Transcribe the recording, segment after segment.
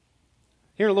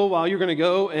Here in a little while, you're going to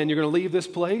go and you're going to leave this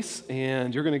place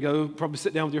and you're going to go probably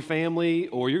sit down with your family,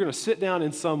 or you're going to sit down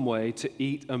in some way to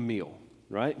eat a meal,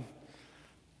 right?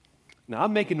 Now,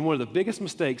 I'm making one of the biggest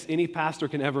mistakes any pastor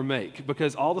can ever make,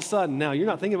 because all of a sudden now you're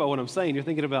not thinking about what I'm saying. You're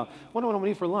thinking about, what do I want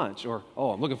to eat for lunch? Or, oh,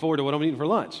 I'm looking forward to what I'm eating for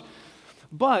lunch.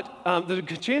 But the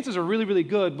chances are really, really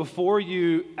good before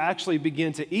you actually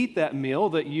begin to eat that meal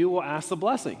that you will ask the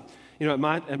blessing. You know,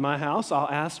 at my house, I'll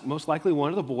ask most likely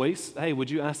one of the boys, hey, would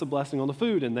you ask the blessing on the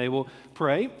food? And they will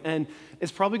pray. And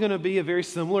it's probably going to be a very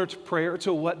similar prayer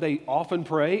to what they often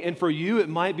pray. And for you, it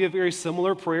might be a very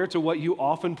similar prayer to what you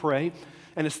often pray.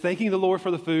 And it's thanking the Lord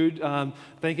for the food,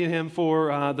 thanking Him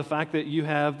for the fact that you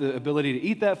have the ability to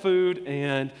eat that food,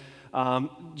 and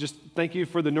just thank you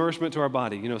for the nourishment to our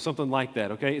body, you know, something like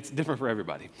that, okay? It's different for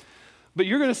everybody. But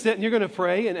you're going to sit and you're going to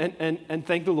pray and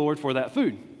thank the Lord for that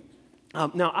food.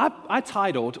 Now, I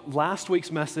titled last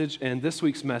week's message and this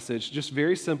week's message just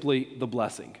very simply, The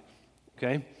Blessing,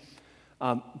 okay?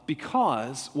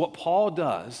 Because what Paul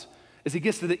does is he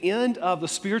gets to the end of the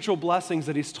spiritual blessings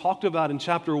that he's talked about in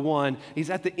chapter 1. He's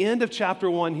at the end of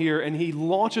chapter 1 here, and he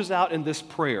launches out in this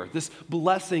prayer, this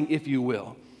blessing, if you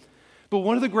will. But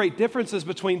one of the great differences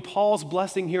between Paul's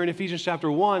blessing here in Ephesians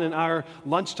chapter 1 and our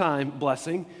lunchtime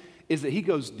blessing is that he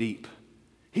goes deep.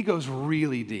 He goes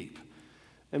really deep.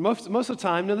 And most of the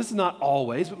time, now this is not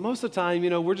always, but most of the time,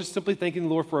 you know, we're just simply thanking the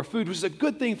Lord for our food, which is a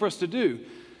good thing for us to do.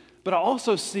 But I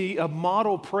also see a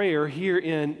model prayer here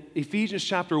in Ephesians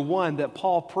chapter 1 that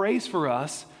Paul prays for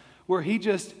us, where he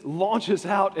just launches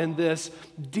out in this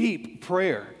deep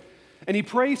prayer. And he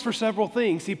prays for several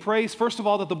things. He prays, first of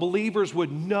all, that the believers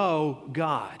would know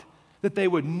God, that they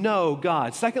would know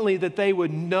God. Secondly, that they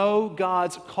would know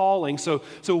God's calling. So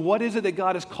what is it that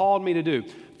God has called me to do?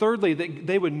 Thirdly, that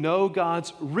they would know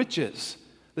God's riches,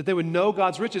 that they would know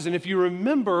God's riches. And if you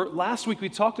remember, last week we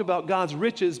talked about God's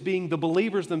riches being the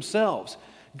believers themselves.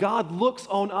 God looks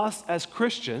on us as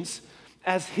Christians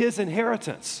as His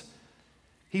inheritance.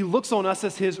 He looks on us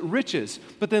as His riches.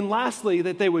 But then lastly,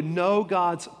 that they would know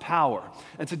God's power.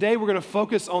 And today we're going to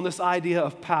focus on this idea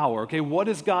of power. Okay, what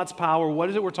is God's power? What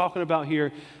is it we're talking about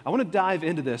here? I want to dive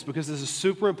into this because this is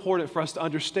super important for us to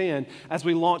understand as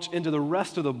we launch into the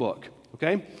rest of the book.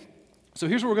 Okay? So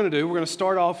here's what we're going to do. We're going to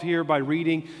start off here by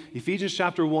reading Ephesians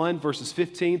chapter 1, verses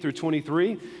 15 through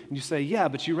 23. And you say, yeah,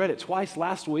 but you read it twice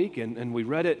last week and we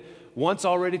read it once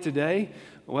already today.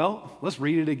 Well, let's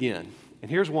read it again.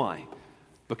 And here's why.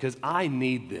 Because I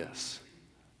need this.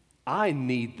 I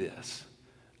need this.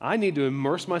 I need to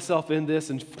immerse myself in this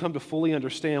and come to fully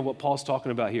understand what Paul's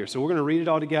talking about here. So we're going to read it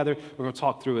all together. We're going to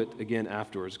talk through it again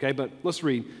afterwards, okay? But let's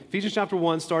read Ephesians chapter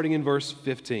 1, starting in verse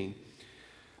 15.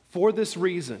 For this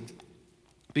reason,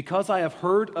 because I have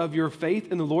heard of your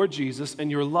faith in the Lord Jesus and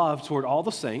your love toward all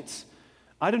the saints,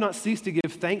 I do not cease to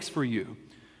give thanks for you,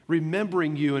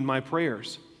 remembering you in my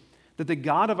prayers, that the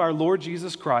God of our Lord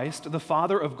Jesus Christ, the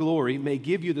Father of glory, may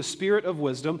give you the spirit of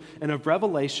wisdom and of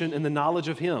revelation in the knowledge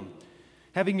of Him,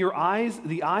 having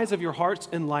the eyes of your hearts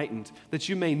enlightened, that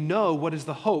you may know what is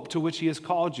the hope to which He has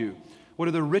called you, what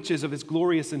are the riches of His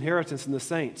glorious inheritance in the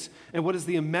saints, and what is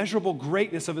the immeasurable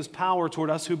greatness of His power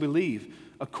toward us who believe,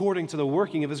 according to the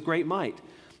working of His great might,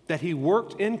 that He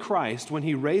worked in Christ when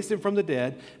He raised Him from the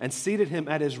dead and seated Him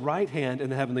at His right hand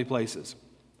in the heavenly places,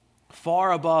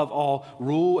 far above all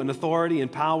rule and authority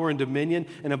and power and dominion,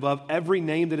 and above every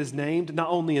name that is named, not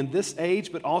only in this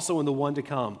age, but also in the one to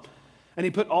come. And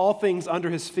He put all things under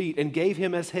His feet and gave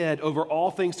Him as head over all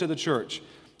things to the church,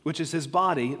 which is His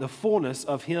body, the fullness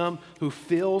of Him who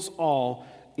fills all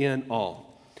in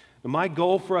all. And my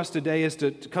goal for us today is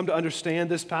to come to understand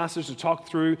this passage, to talk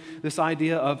through this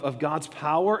idea of God's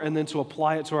power, and then to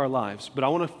apply it to our lives. But I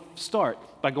want to start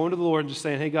by going to the Lord and just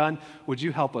saying, hey, God, would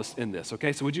you help us in this?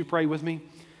 Okay, so would you pray with me?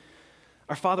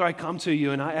 Our Father, I come to you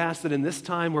and I ask that in this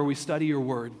time where we study your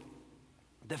word,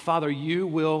 that, Father, you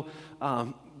will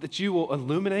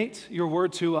illuminate your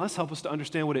word to us, help us to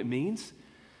understand what it means.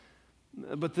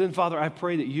 But then, Father, I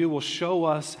pray that you will show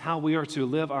us how we are to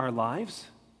live our lives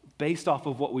based off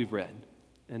of what we've read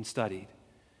and studied.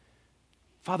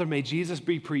 Father, may Jesus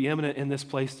be preeminent in this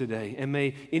place today, and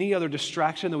may any other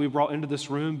distraction that we brought into this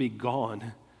room be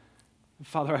gone.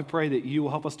 Father, I pray that you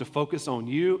will help us to focus on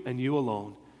you and you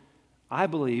alone. I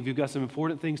believe you've got some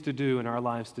important things to do in our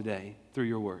lives today through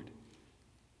your word.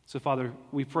 So, Father,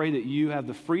 we pray that you have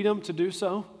the freedom to do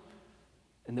so,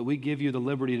 and that we give you the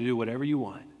liberty to do whatever you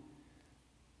want.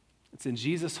 It's in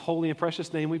Jesus' holy and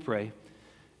precious name we pray.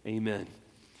 Amen.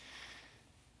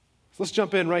 So let's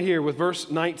jump in right here with verse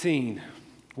 19.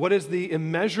 What is the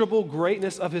immeasurable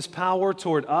greatness of His power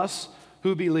toward us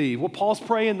who believe. What Paul's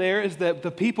praying there is that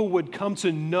the people would come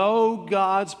to know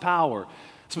God's power,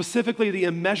 specifically the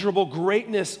immeasurable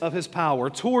greatness of his power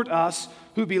toward us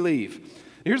who believe.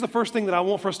 Here's the first thing that I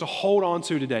want for us to hold on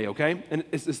to today, okay? And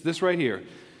it's this right here.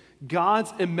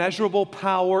 God's immeasurable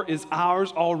power is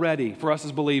ours already for us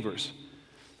as believers.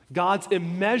 God's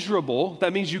immeasurable,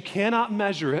 that means you cannot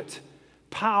measure it,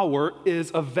 power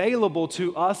is available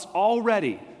to us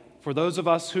already for those of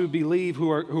us who believe,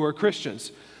 who are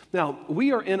Christians. Now,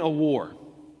 we are in a war.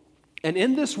 And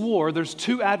in this war, there's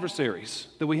two adversaries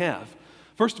that we have.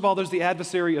 First of all, there's the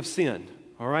adversary of sin.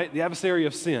 All right, the adversary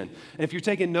of sin. And if you're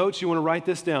taking notes, you want to write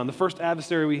this down. The first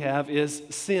adversary we have is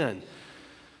sin.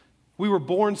 We were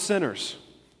born sinners.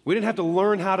 We didn't have to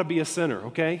learn how to be a sinner,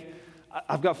 okay?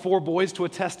 I've got 4 boys to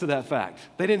attest to that fact.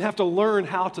 They didn't have to learn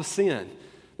how to sin.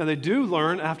 Now, they do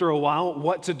learn after a while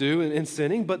what to do in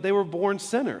sinning, but they were born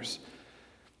sinners.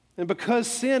 And because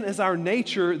sin is our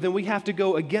nature, then we have to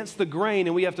go against the grain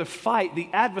and we have to fight the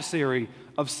adversary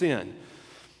of sin.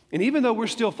 And even though we're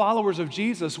still followers of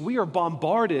Jesus, we are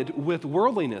bombarded with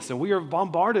worldliness and we are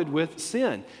bombarded with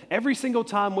sin. Every single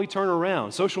time we turn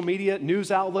around, social media,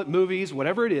 news outlet, movies,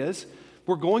 whatever it is,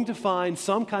 we're going to find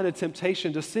some kind of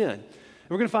temptation to sin. And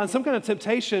we're going to find some kind of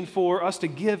temptation for us to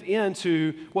give in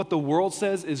to what the world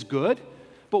says is good,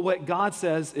 but what God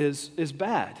says is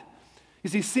bad. You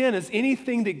see, sin is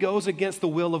anything that goes against the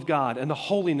will of God and the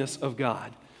holiness of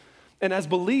God. And as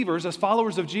believers, as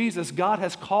followers of Jesus, God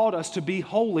has called us to be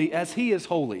holy as he is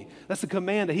holy. That's the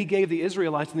command that he gave the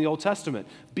Israelites in the Old Testament.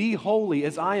 Be holy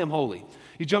as I am holy.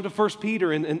 You jump to 1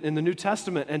 Peter in the New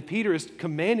Testament, and Peter is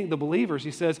commanding the believers. He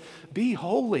says, be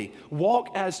holy. Walk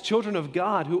as children of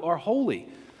God who are holy.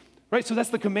 Right? So that's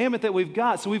the commandment that we've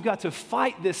got. So we've got to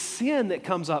fight this sin that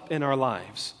comes up in our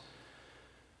lives.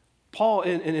 Paul,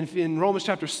 in Romans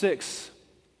chapter 6,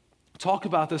 talk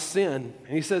about this sin,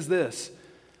 and he says this,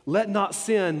 let not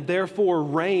sin therefore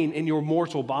reign in your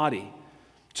mortal body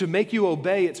to make you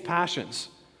obey its passions.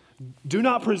 Do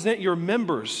not present your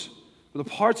members, the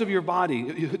parts of your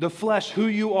body, the flesh, who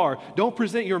you are. Don't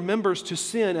present your members to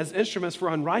sin as instruments for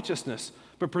unrighteousness,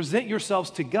 but present yourselves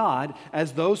to God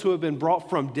as those who have been brought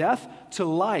from death to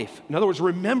life. In other words,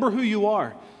 remember who you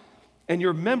are, and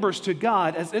your members to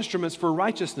God as instruments for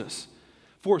righteousness.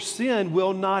 For sin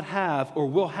will not have or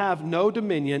will have no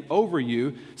dominion over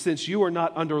you, since you are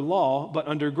not under law, but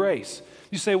under grace.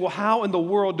 You say, well, how in the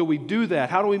world do we do that?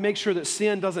 How do we make sure that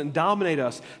sin doesn't dominate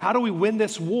us? How do we win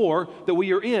this war that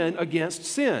we are in against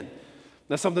sin?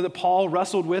 That's something that Paul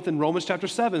wrestled with in Romans chapter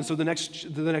 7, so the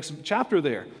next chapter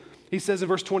there. He says in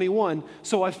verse 21,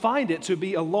 so I find it to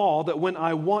be a law that when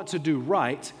I want to do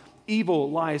right, evil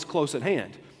lies close at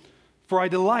hand. For I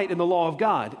delight in the law of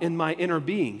God in my inner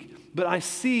being. But I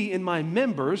see in my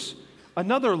members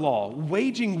another law,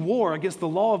 waging war against the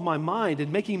law of my mind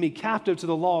and making me captive to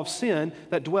the law of sin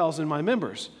that dwells in my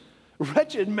members.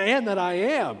 Wretched man that I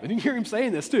am. And you hear him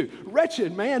saying this too.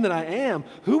 Wretched man that I am.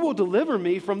 Who will deliver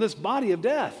me from this body of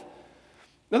death?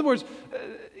 In other words,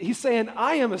 he's saying,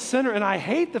 I am a sinner and I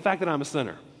hate the fact that I'm a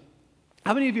sinner.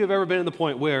 How many of you have ever been in the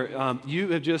point where you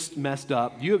have just messed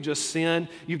up, you have just sinned,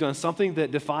 you've done something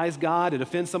that defies God, it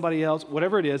offends somebody else,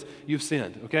 whatever it is, you've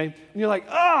sinned, okay? And you're like,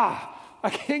 I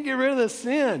can't get rid of this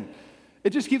sin. It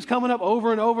just keeps coming up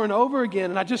over and over and over again,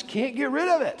 and I just can't get rid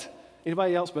of it.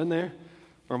 Anybody else been there?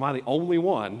 Or am I the only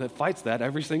one that fights that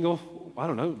every single,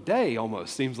 day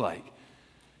almost, seems like?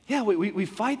 Yeah, we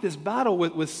fight this battle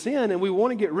with sin, and we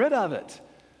want to get rid of it.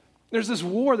 There's this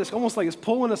war that's almost like it's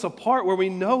pulling us apart where we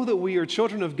know that we are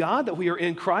children of God, that we are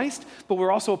in Christ, but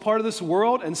we're also a part of this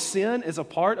world, and sin is a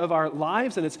part of our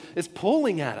lives, and it's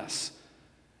pulling at us.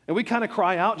 And we kind of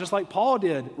cry out just like Paul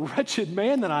did, wretched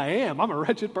man that I am. I'm a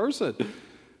wretched person.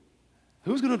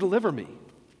 Who's going to deliver me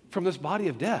from this body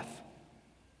of death?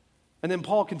 And then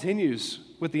Paul continues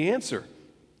with the answer.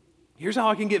 Here's how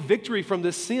I can get victory from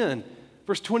this sin.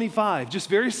 Verse 25, just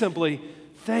very simply,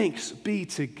 thanks be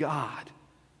to God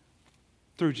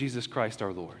through Jesus Christ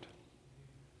our Lord.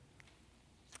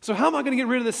 So how am I going to get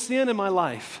rid of the sin in my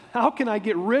life? How can I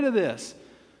get rid of this?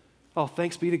 Oh,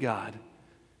 thanks be to God.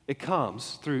 It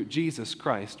comes through Jesus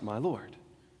Christ my Lord.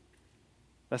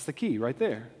 That's the key right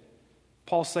there.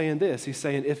 Paul's saying this. He's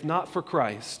saying, if not for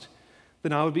Christ,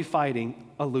 then I would be fighting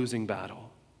a losing battle.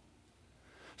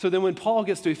 So then when Paul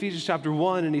gets to Ephesians chapter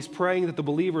 1 and he's praying that the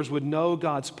believers would know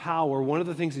God's power, one of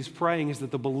the things he's praying is that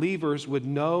the believers would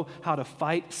know how to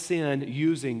fight sin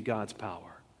using God's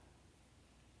power.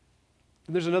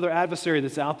 And there's another adversary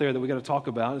that's out there that we got to talk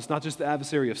about. It's not just the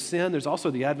adversary of sin, there's also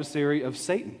the adversary of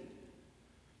Satan.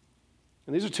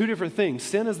 And these are two different things.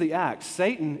 Sin is the act.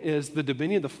 Satan is the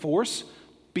dominion, the force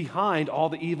behind all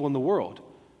the evil in the world.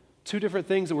 Two different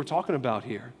things that we're talking about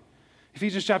here.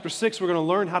 Ephesians chapter 6, we're going to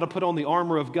learn how to put on the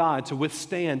armor of God to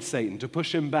withstand Satan, to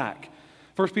push him back.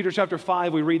 1 Peter chapter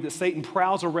 5, we read that Satan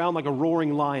prowls around like a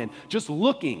roaring lion, just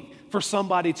looking for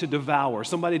somebody to devour,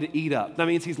 somebody to eat up. That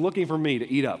means he's looking for me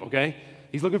to eat up, okay?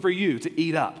 He's looking for you to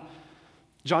eat up.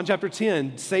 John chapter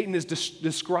 10, Satan is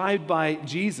described by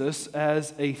Jesus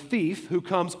as a thief who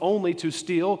comes only to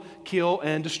steal, kill,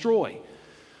 and destroy.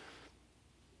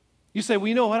 You say, well,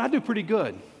 you know what? I do pretty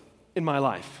good in my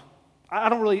life. I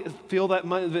don't really feel that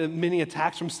many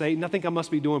attacks from Satan. I think I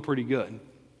must be doing pretty good.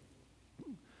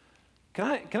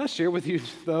 Can I share with you,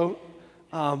 though,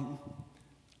 a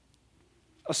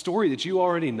story that you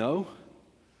already know?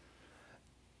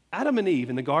 Adam and Eve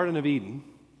in the Garden of Eden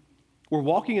were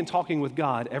walking and talking with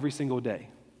God every single day.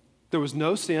 There was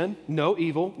no sin, no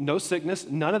evil, no sickness,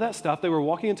 none of that stuff. They were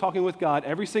walking and talking with God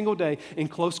every single day in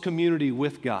close community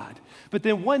with God. But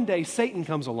then one day, Satan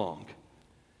comes along.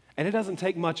 And it doesn't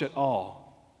take much at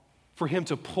all for him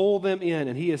to pull them in,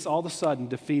 and he has all of a sudden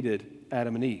defeated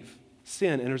Adam and Eve.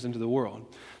 Sin enters into the world.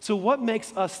 So what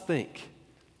makes us think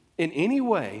in any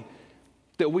way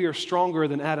that we are stronger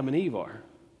than Adam and Eve are?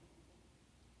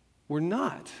 We're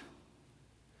not.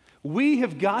 We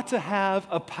have got to have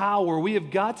a power. We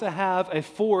have got to have a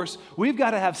force. We've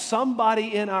got to have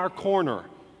somebody in our corner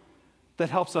that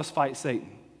helps us fight Satan.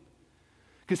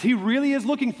 Because he really is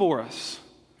looking for us.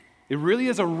 It really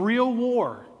is a real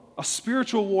war, a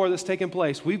spiritual war that's taking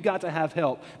place. We've got to have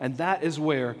help, and that is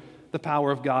where the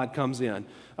power of God comes in.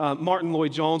 Martin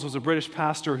Lloyd-Jones was a British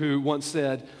pastor who once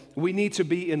said, we need to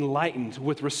be enlightened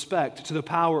with respect to the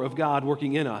power of God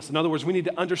working in us. In other words, we need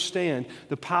to understand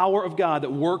the power of God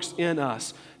that works in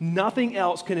us. Nothing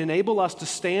else can enable us to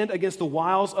stand against the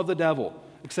wiles of the devil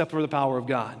except for the power of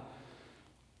God.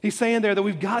 He's saying there that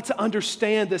we've got to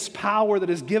understand this power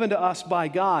that is given to us by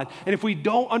God. And if we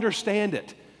don't understand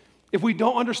it,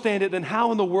 then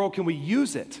how in the world can we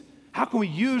use it? How can we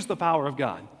use the power of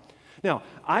God? Now,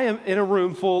 I am in a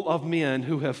room full of men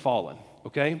who have fallen,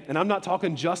 okay? And I'm not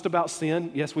talking just about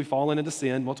sin. Yes, we've fallen into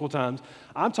sin multiple times.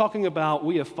 I'm talking about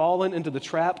we have fallen into the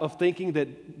trap of thinking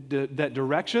that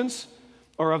directions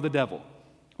are of the devil,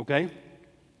 okay?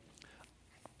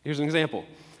 Here's an example.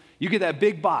 You get that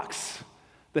big box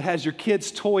that has your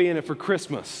kid's toy in it for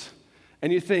Christmas,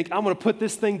 and you think, I'm going to put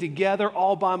this thing together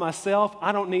all by myself.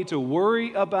 I don't need to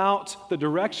worry about the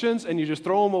directions, and you just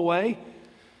throw them away.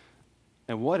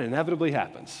 And what inevitably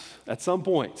happens at some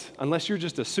point, unless you're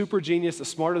just a super genius,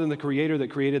 smarter than the creator that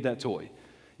created that toy,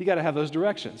 you got to have those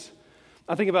directions.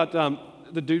 I think about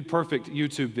the Dude Perfect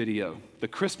YouTube video, the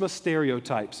Christmas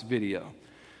Stereotypes video,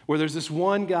 where there's this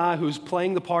one guy who's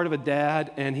playing the part of a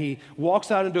dad, and he walks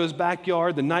out into his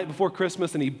backyard the night before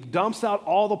Christmas, and he dumps out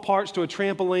all the parts to a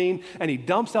trampoline, and he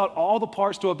dumps out all the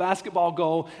parts to a basketball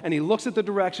goal, and he looks at the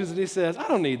directions, and he says, I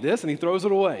don't need this, and he throws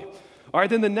it away. All right,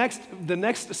 then the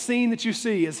next scene that you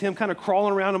see is him kind of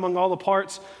crawling around among all the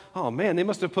parts. Oh man, they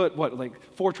must have put, 4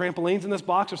 trampolines in this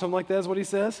box or something like that is what he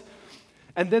says.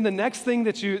 And then the next thing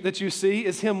that you see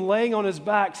is him laying on his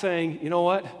back saying, you know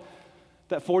what?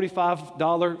 That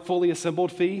 $45 fully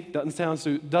assembled fee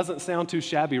doesn't sound too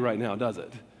shabby right now, does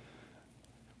it?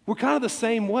 We're kind of the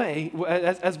same way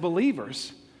as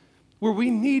believers, where we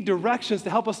need directions to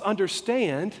help us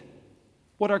understand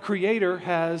what our Creator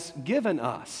has given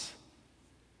us.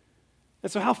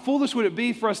 And so how foolish would it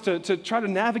be for us to try to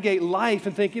navigate life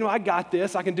and think, I got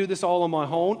this, I can do this all on my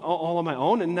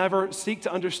own, and never seek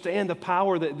to understand the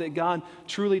power that God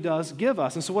truly does give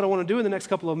us. And so what I want to do in the next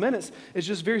couple of minutes is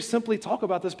just very simply talk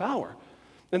about this power.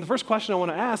 And the first question I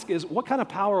want to ask is, what kind of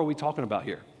power are we talking about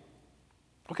here?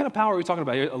 What kind of power are we talking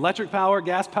about here? Electric power,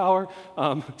 gas power,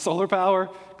 solar power,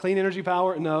 clean energy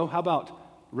power? No, how about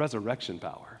resurrection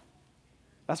power?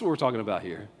 That's what we're talking about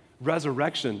here.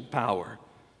 Resurrection power.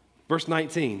 Verse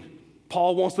 19,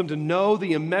 Paul wants them to know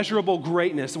the immeasurable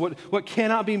greatness, what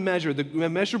cannot be measured, the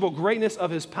immeasurable greatness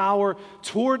of his power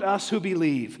toward us who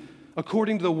believe,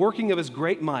 according to the working of his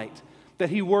great might, that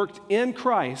he worked in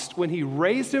Christ when he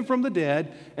raised him from the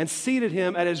dead and seated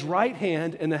him at his right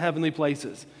hand in the heavenly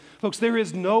places. Folks, there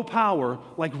is no power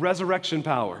like resurrection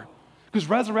power, because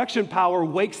resurrection power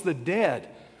wakes the dead.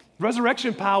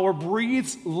 Resurrection power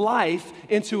breathes life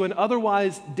into an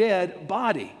otherwise dead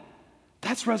body.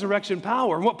 That's resurrection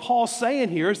power. And what Paul's saying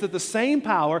here is that the same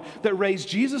power that raised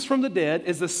Jesus from the dead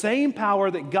is the same power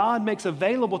that God makes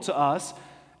available to us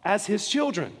as his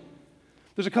children.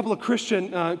 There's a couple of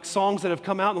Christian songs that have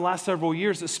come out in the last several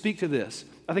years that speak to this.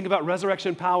 I think about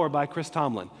Resurrection Power by Chris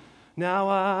Tomlin. Now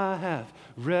I have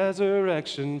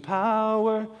resurrection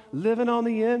power living on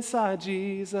the inside,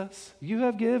 Jesus. You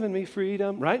have given me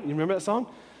freedom. Right? You remember that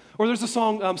song? Or there's the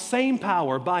song Same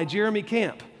Power by Jeremy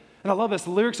Camp. And I love this.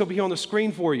 The lyrics will be on the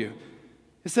screen for you.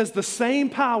 It says, the same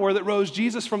power that rose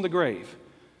Jesus from the grave,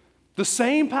 the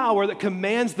same power that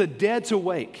commands the dead to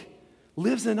wake,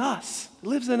 lives in us,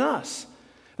 lives in us.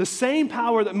 The same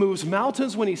power that moves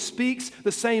mountains when he speaks,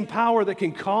 the same power that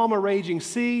can calm a raging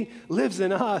sea, lives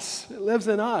in us. It lives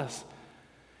in us.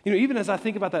 You know, even as I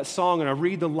think about that song and I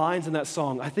read the lines in that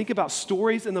song, I think about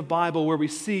stories in the Bible where we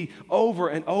see over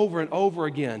and over and over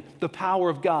again the power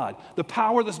of God, the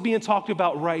power that's being talked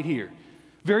about right here.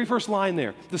 Very first line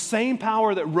there, the same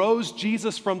power that rose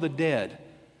Jesus from the dead.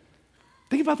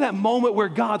 Think about that moment where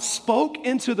God spoke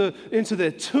into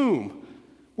the tomb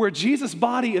where Jesus'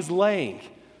 body is laying,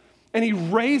 and he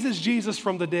raises Jesus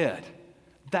from the dead.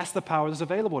 That's the power that's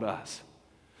available to us.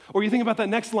 Or you think about that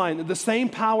next line, the same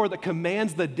power that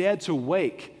commands the dead to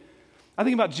wake. I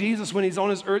think about Jesus when he's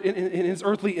on in his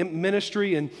earthly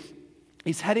ministry, and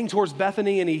he's heading towards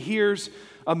Bethany, and he hears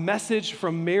a message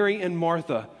from Mary and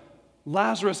Martha.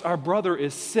 Lazarus, our brother,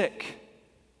 is sick,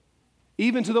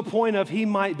 even to the point of he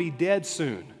might be dead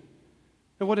soon.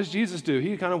 And what does Jesus do?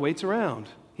 He kind of waits around.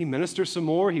 He ministers some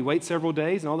more. He waits several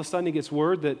days, and all of a sudden he gets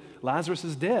word that Lazarus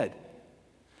is dead.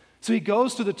 So he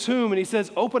goes to the tomb and he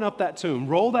says, open up that tomb,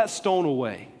 roll that stone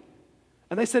away.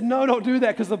 And they said, no, don't do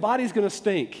that because the body's going to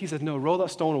stink. He said, no, roll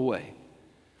that stone away.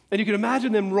 And you can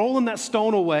imagine them rolling that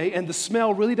stone away, and the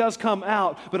smell really does come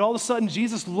out. But all of a sudden,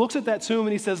 Jesus looks at that tomb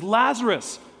and he says,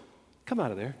 Lazarus, come out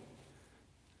of there.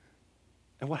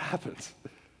 And what happens?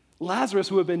 Lazarus,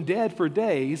 who had been dead for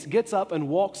days, gets up and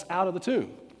walks out of the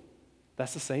tomb.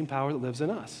 That's the same power that lives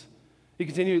in us. You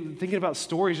continue thinking about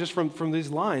stories just from these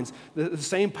lines. The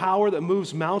same power that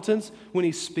moves mountains when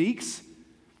he speaks.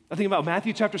 I think about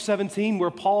Matthew chapter 17 where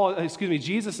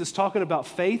Jesus is talking about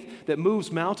faith that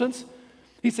moves mountains.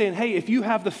 He's saying, hey, if you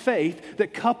have the faith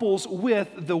that couples with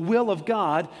the will of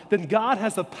God, then God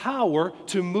has the power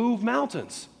to move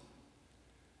mountains.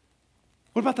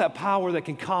 What about that power that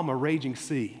can calm a raging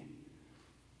sea?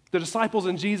 The disciples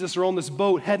and Jesus are on this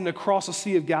boat heading across the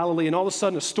Sea of Galilee, and all of a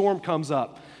sudden a storm comes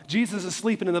up. Jesus is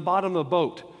sleeping in the bottom of the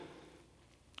boat.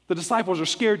 The disciples are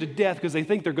scared to death because they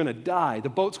think they're going to die. The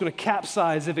boat's going to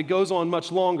capsize if it goes on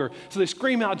much longer. So they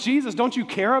scream out, Jesus, don't you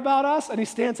care about us? And he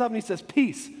stands up and he says,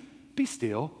 peace, be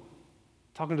still,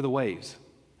 talking to the waves.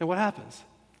 And what happens?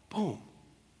 Boom,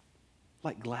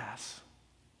 like glass.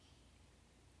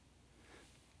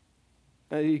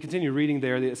 You continue reading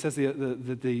there. It says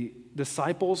the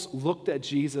disciples looked at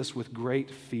Jesus with great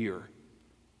fear.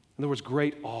 In other words,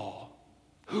 great awe.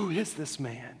 Who is this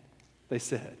man? They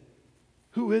said.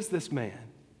 Who is this man?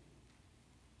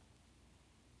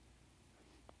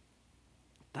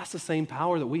 That's the same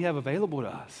power that we have available to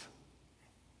us.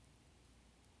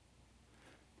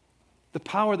 The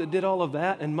power that did all of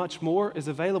that and much more is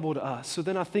available to us. So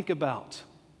then I think about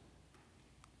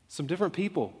some different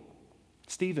people.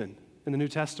 Stephen in the New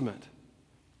Testament,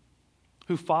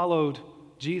 who followed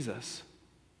Jesus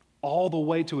all the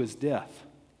way to his death.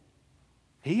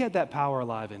 He had that power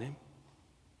alive in him.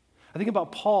 I think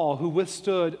about Paul, who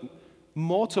withstood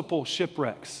multiple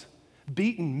shipwrecks,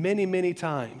 beaten many, many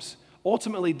times,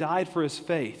 ultimately died for his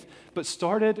faith, but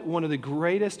started one of the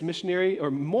greatest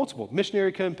multiple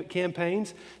missionary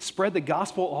campaigns, spread the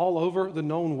gospel all over the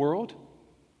known world.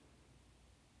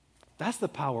 That's the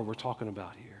power we're talking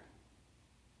about here.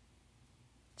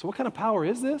 So what kind of power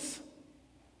is this?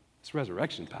 It's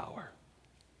resurrection power.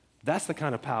 That's the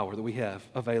kind of power that we have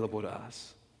available to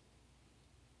us.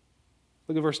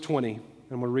 Look at verse 20. I'm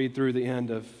going to read through the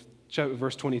end of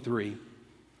verse 23.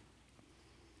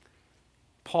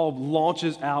 Paul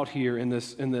launches out here in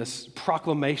this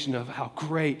proclamation of how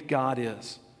great God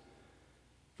is.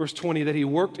 Verse 20, that he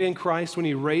worked in Christ when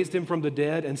he raised him from the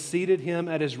dead and seated him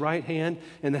at his right hand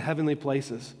in the heavenly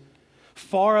places,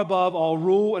 far above all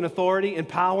rule and authority and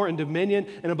power and dominion,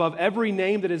 and above every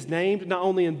name that is named, not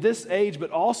only in this age, but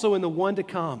also in the one to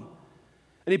come.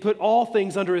 And he put all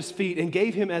things under his feet and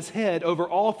gave him as head over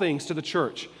all things to the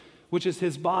church, which is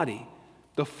his body,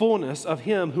 the fullness of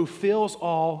him who fills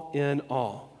all in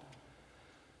all.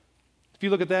 If you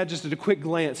look at that just at a quick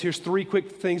glance, here's 3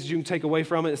 quick things you can take away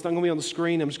from it. It's not going to be on the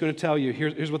screen. I'm just going to tell you.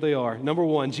 Here's what they are. Number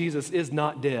 1, Jesus is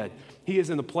not dead. He is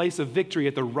in the place of victory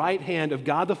at the right hand of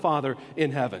God the Father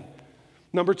in heaven.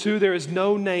 Number 2, there is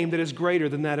no name that is greater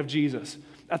than that of Jesus.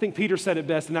 I think Peter said it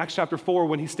best in Acts chapter 4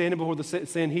 when he's standing before the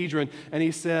Sanhedrin and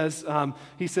he says,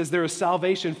 there is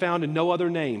salvation found in no other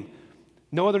name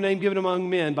given among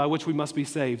men by which we must be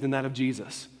saved than that of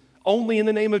Jesus. Only in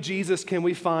the name of Jesus can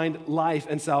we find life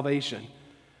and salvation.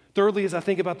 Thirdly, as I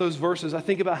think about those verses, I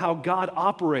think about how God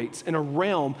operates in a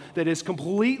realm that is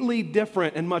completely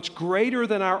different and much greater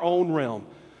than our own realm.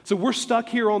 So we're stuck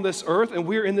here on this earth, and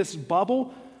we're in this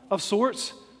bubble of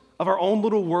sorts, of our own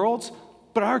little worlds,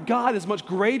 but our God is much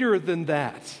greater than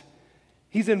that.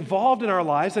 He's involved in our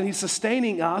lives, and he's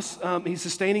sustaining us. He's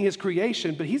sustaining his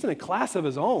creation, but he's in a class of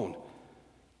his own.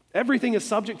 Everything is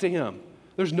subject to him.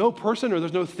 There's no person or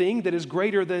there's no thing that is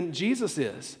greater than Jesus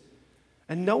is.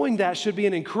 And knowing that should be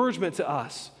an encouragement to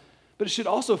us. But it should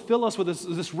also fill us with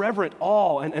this reverent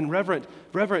awe and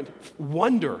reverent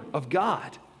wonder of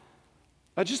God.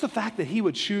 Just the fact that he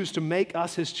would choose to make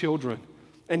us his children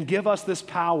and give us this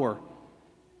power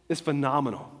is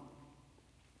phenomenal.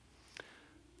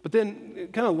 But then,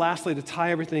 kind of lastly, to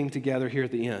tie everything together here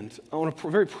at the end, on a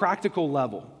very practical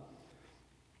level,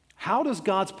 how does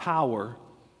God's power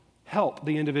help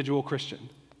the individual Christian?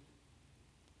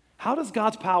 How does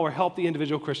God's power help the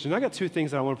individual Christian? I got two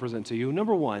things that I want to present to you.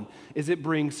 Number one is it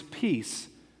brings peace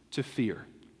to fear.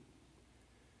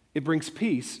 It brings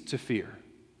peace to fear.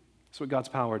 That's what God's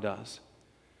power does.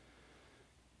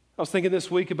 I was thinking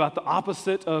this week about the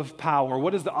opposite of power.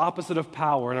 What is the opposite of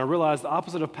power? And I realized the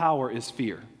opposite of power is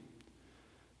fear.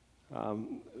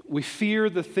 We fear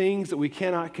the things that we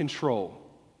cannot control.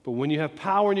 But when you have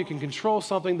power and you can control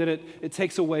something, then it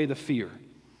takes away the fear.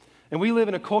 And we live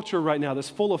in a culture right now that's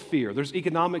full of fear. There's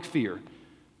economic fear,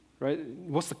 right?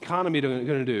 What's the economy going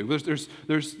to do?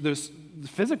 There's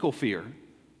physical fear.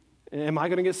 Am I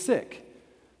going to get sick?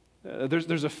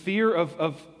 There's a fear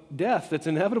of death that's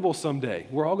inevitable someday.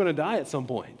 We're all going to die at some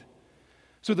point.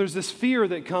 So there's this fear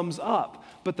that comes up.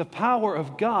 But the power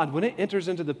of God, when it enters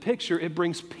into the picture, it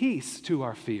brings peace to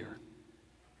our fear.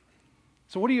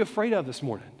 So what are you afraid of this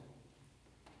morning?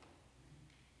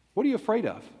 What are you afraid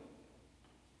of?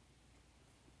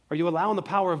 Are you allowing the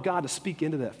power of God to speak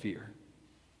into that fear?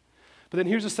 But then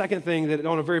here's the second thing, that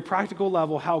on a very practical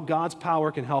level, how God's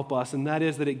power can help us, and that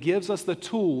is that it gives us the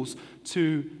tools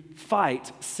to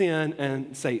fight sin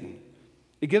and Satan.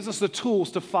 It gives us the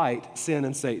tools to fight sin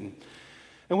and Satan.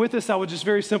 And with this, I would just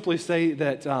very simply say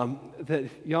that,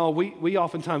 y'all, we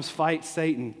oftentimes fight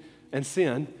Satan and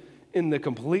sin in the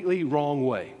completely wrong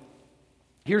way.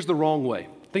 Here's the wrong way.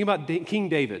 Think about King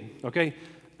David, okay?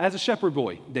 As a shepherd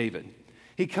boy, David.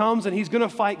 He comes and he's going to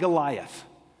fight Goliath.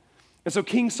 And so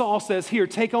King Saul says, here,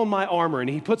 take on my armor. And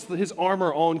he puts his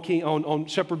armor on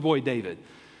shepherd boy David.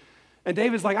 And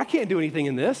David's like, I can't do anything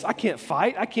in this. I can't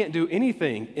fight. I can't do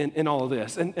anything in all of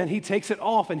this. And he takes it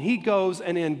off and he goes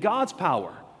and in God's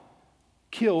power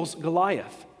kills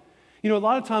Goliath. You know, a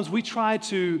lot of times we try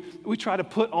to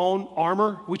put on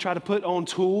armor, we try to put on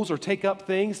tools or take up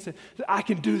things. I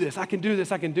can do this, I can do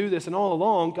this, I can do this. And all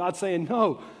along, God's saying,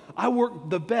 no, I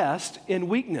work the best in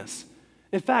weakness.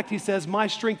 In fact, he says, my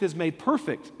strength is made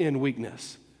perfect in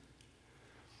weakness.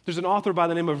 There's an author by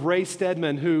the name of Ray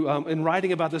Stedman who, in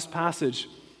writing about this passage,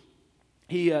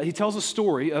 he tells a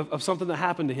story of something that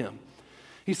happened to him.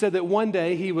 He said that one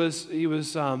day he was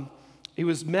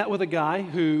met with a guy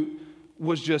who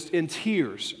was just in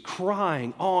tears,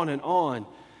 crying on and on.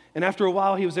 And after a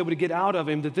while, he was able to get out of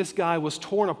him that this guy was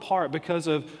torn apart because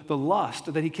of the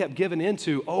lust that he kept giving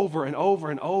into over and over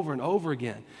and over and over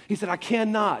again. He said, I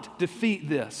cannot defeat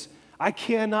this. I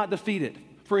cannot defeat it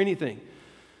for anything.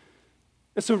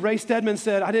 And so Ray Stedman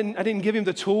said, I didn't give him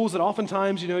the tools that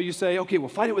oftentimes, you say, okay, well,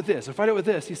 fight it with this or fight it with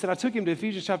this. He said, I took him to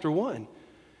Ephesians chapter 1.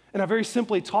 And I very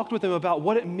simply talked with him about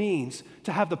what it means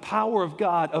to have the power of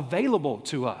God available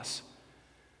to us.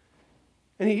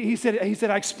 And he said,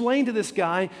 I explained to this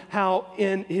guy how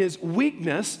in his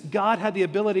weakness, God had the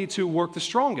ability to work the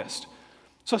strongest.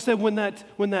 So I said, when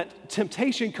that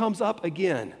temptation comes up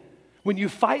again, when you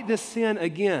fight this sin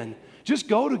again, just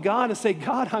go to God and say,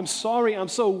 God, I'm sorry, I'm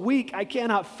so weak. I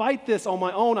cannot fight this on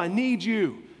my own. I need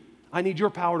you. I need your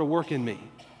power to work in me.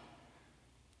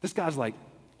 This guy's like,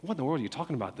 what in the world are you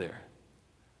talking about there?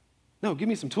 No, give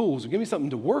me some tools or give me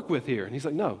something to work with here. And he's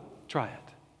like, no, try it.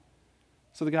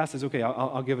 So the guy says, okay,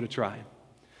 I'll give it a try.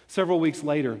 Several weeks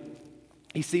later,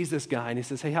 he sees this guy and he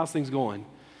says, hey, how's things going?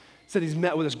 He said he's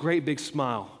met with this great big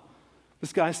smile.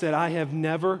 This guy said, I have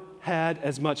never had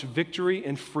as much victory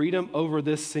and freedom over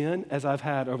this sin as I've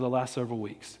had over the last several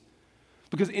weeks.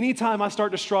 Because anytime I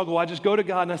start to struggle, I just go to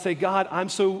God and I say, God, I'm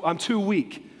too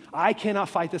weak. I cannot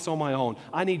fight this on my own.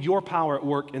 I need your power at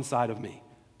work inside of me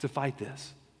to fight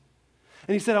this.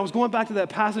 And he said, I was going back to that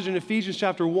passage in Ephesians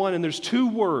chapter 1, and there's two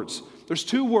words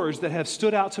that have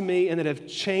stood out to me and that have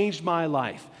changed my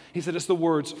life. He said, it's the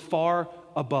words far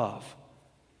above.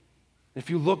 If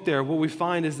you look there, what we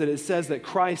find is that it says that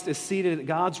Christ is seated at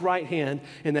God's right hand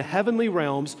in the heavenly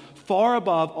realms, far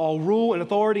above all rule and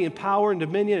authority and power and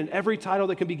dominion and every title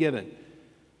that can be given.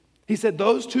 He said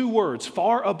those two words,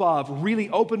 far above, really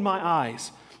opened my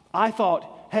eyes. I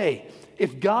thought, hey,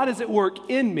 if God is at work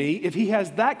in me, if he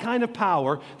has that kind of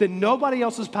power, then nobody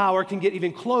else's power can get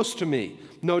even close to me.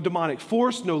 No demonic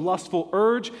force, no lustful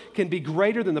urge can be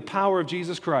greater than the power of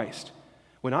Jesus Christ.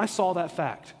 When I saw that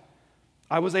fact,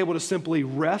 I was able to simply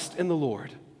rest in the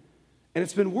Lord. And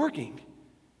it's been working.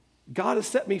 God has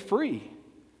set me free.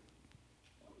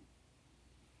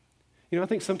 You know, I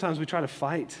think sometimes we try to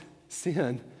fight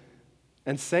sin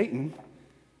and Satan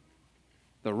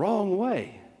the wrong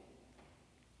way.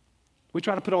 We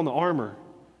try to put on the armor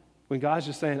when God's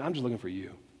just saying, I'm just looking for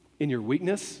you. In your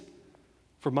weakness,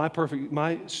 for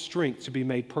my strength to be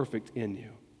made perfect in you.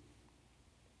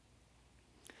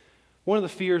 One of the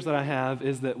fears that I have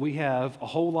is that we have a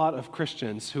whole lot of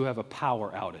Christians who have a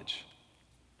power outage.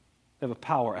 They have a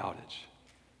power outage.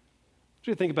 What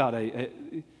do you think about a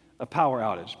power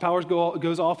outage? Power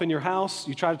goes off in your house,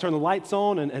 you try to turn the lights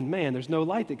on, and man, there's no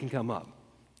light that can come up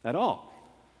at all.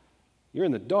 You're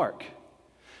in the dark.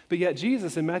 But yet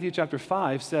Jesus in Matthew chapter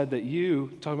 5 said that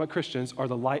you, talking about Christians, are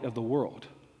the light of the world.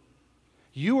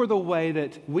 You are the way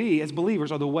that we, as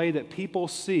believers, are the way that people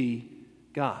see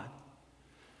God.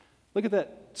 Look at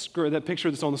that picture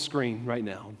that's on the screen right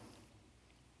now.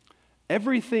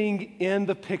 Everything in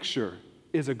the picture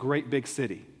is a great big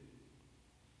city.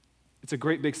 It's a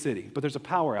great big city, but there's a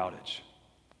power outage.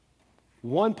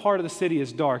 One part of the city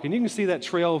is dark, and you can see that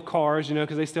trail of cars,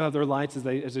 because they still have their lights as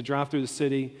they drive through the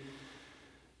city.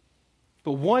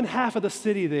 But one half of the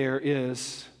city there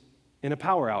is in a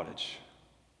power outage.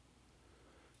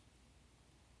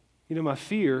 My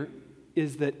fear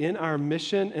is that in our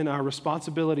mission and our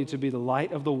responsibility to be the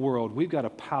light of the world, we've got a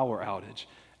power outage.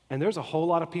 And there's a whole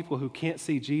lot of people who can't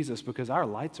see Jesus because our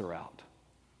lights are out.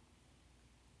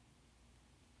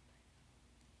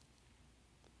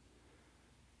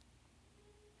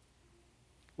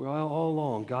 Well, all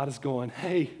along, God is going,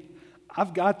 hey,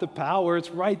 I've got the power. It's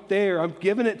right there. I'm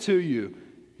giving it to you.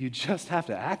 You just have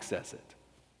to access it.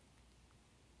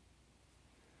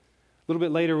 A little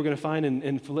bit later, we're going to find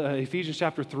in Ephesians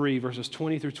chapter 3, verses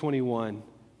 20 through 21,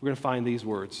 we're going to find these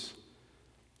words.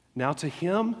 Now to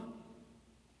him,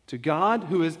 to God,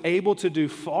 who is able to do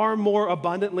far more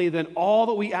abundantly than all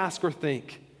that we ask or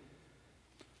think.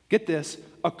 Get this,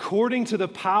 according to the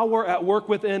power at work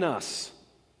within us.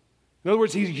 In other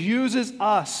words, he uses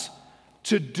us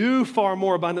to do far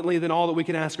more abundantly than all that we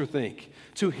can ask or think.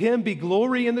 To him be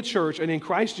glory in the church and in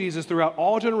Christ Jesus throughout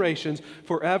all generations,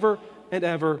 forever and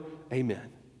ever.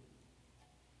 Amen.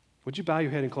 Would you bow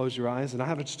your head and close your eyes? And I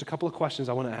have just a couple of questions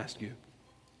I want to ask you.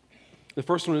 The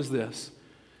first one is this.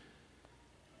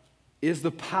 Is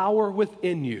the power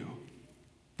within you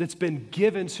that's been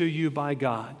given to you by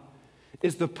God,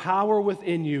 is the power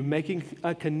within you making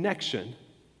a connection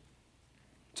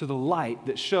to the light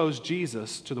that shows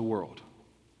Jesus to the world?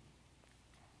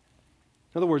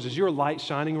 In other words, is your light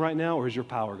shining right now, or is your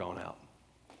power gone out?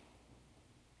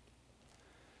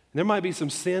 And there might be some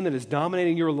sin that is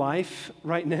dominating your life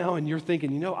right now, and you're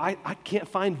thinking, I can't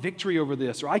find victory over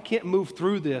this, or I can't move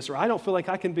through this, or I don't feel like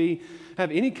I can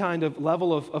have any kind of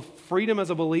level of freedom as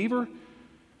a believer,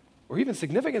 or even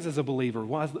significance as a believer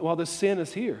while this sin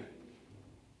is here.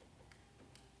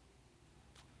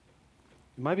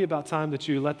 It might be about time that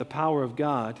you let the power of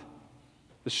God,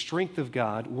 the strength of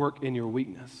God, work in your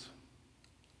weakness.